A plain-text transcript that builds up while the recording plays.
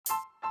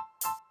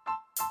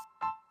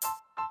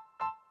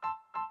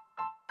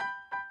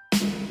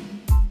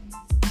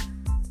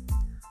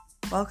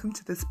Welcome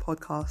to this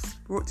podcast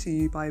brought to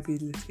you by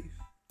Abid Latif.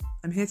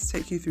 I'm here to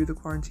take you through the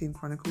quarantine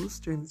chronicles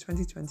during the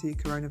 2020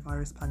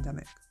 coronavirus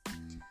pandemic.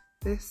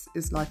 This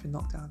is Life in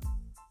Lockdown.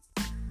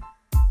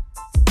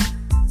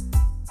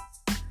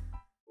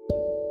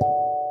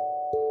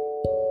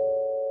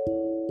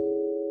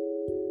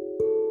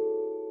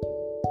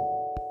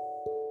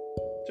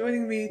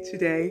 Joining me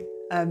today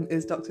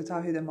is Dr.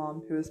 Tawhid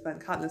Imam, who has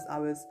spent countless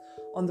hours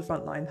on the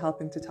front line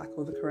helping to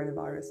tackle the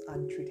coronavirus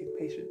and treating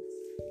patients.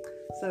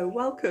 So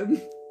welcome.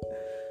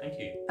 Thank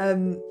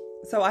you.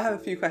 So I have a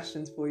few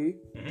questions for you.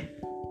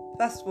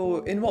 First of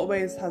all, in what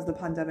ways has the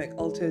pandemic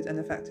altered and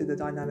affected the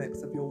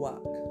dynamics of your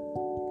work?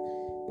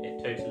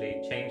 It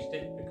totally changed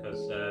it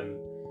because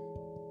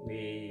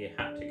we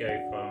had to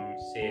go from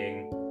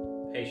seeing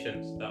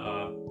patients that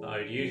I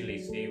would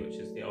usually see, which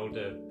is the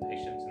older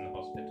patients in the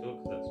hospital,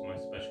 because that's my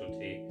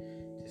specialty,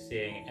 to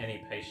seeing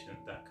any patient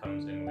that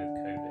comes in with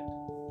COVID.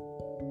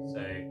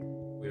 So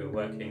we were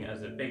working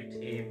as a big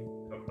team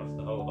across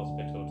the whole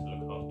hospital to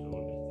look after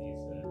all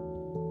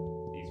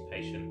of these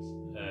patients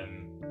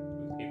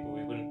with people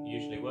we wouldn't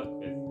usually work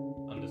with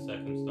under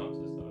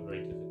circumstances that are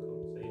very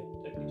difficult. So yeah,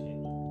 totally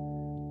changed.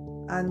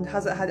 And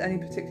has it had any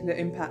particular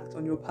impact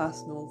on your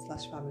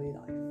personal/family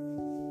life?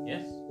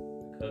 Yes,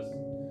 because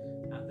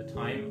at the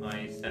time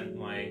I sent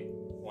my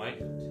wife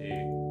to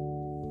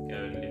go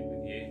and live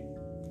with you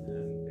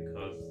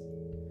because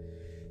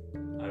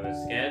I was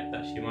scared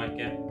that she might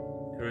get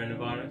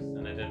coronavirus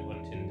and I didn't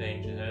want to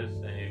endanger her.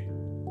 So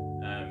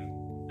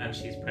and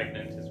she's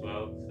pregnant as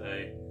well, so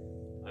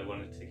I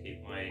wanted to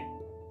keep my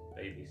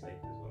baby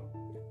safe as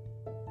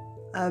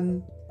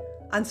well.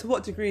 And to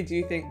what degree do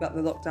you think that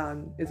the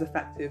lockdown is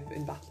effective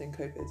in battling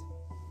COVID?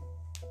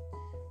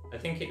 I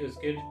think it was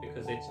good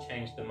because it's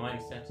changed the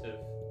mindset of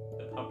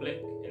the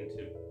public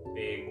into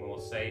being more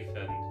safe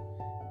and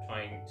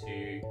trying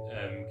to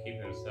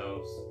keep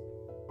themselves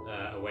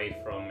away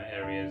from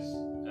areas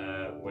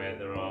where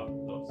there are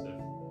lots of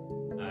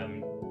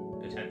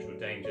potential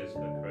dangers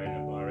for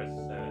coronavirus.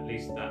 So at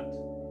least that,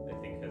 I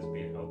think, has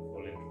been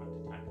helpful in trying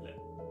to tackle it.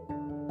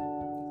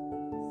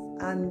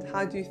 And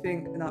how do you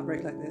think an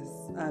outbreak like this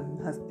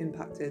has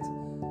impacted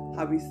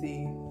how we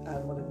see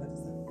modern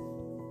medicine?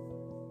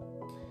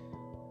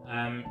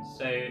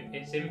 So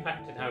it's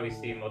impacted how we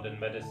see modern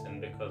medicine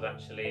because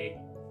actually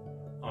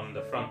on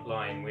the front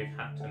line we've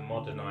had to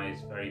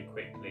modernise very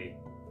quickly.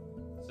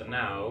 So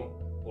now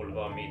all of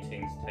our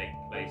meetings take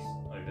place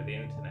over the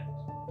internet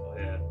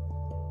via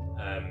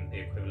the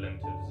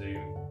equivalent of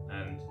Zoom,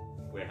 and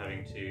we're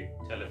having to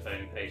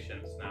telephone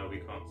patients now. We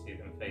can't see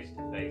them face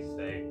to face,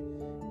 so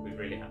we've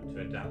really had to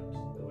adapt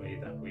the way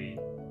that we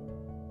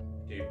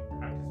do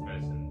practice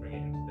medicine and bring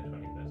it into the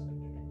 21st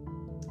century.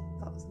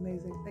 That was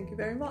amazing. Thank you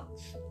very much.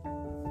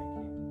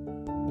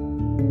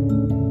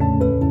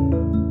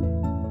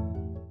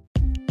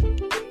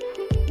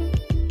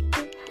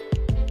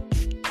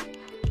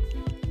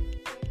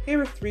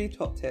 Here are 3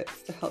 top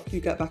tips to help you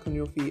get back on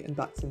your feet and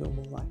back to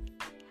normal life.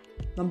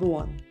 Number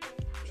 1,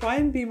 try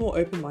and be more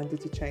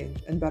open-minded to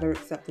change and better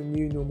accept the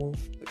new normal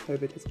that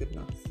COVID has given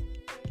us.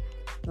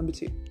 Number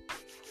 2,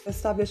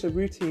 establish a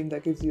routine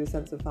that gives you a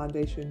sense of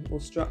foundation or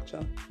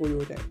structure for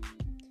your day.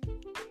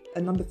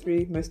 And number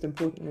 3, most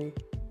importantly,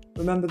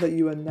 remember that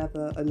you are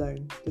never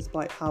alone,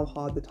 despite how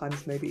hard the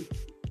times may be.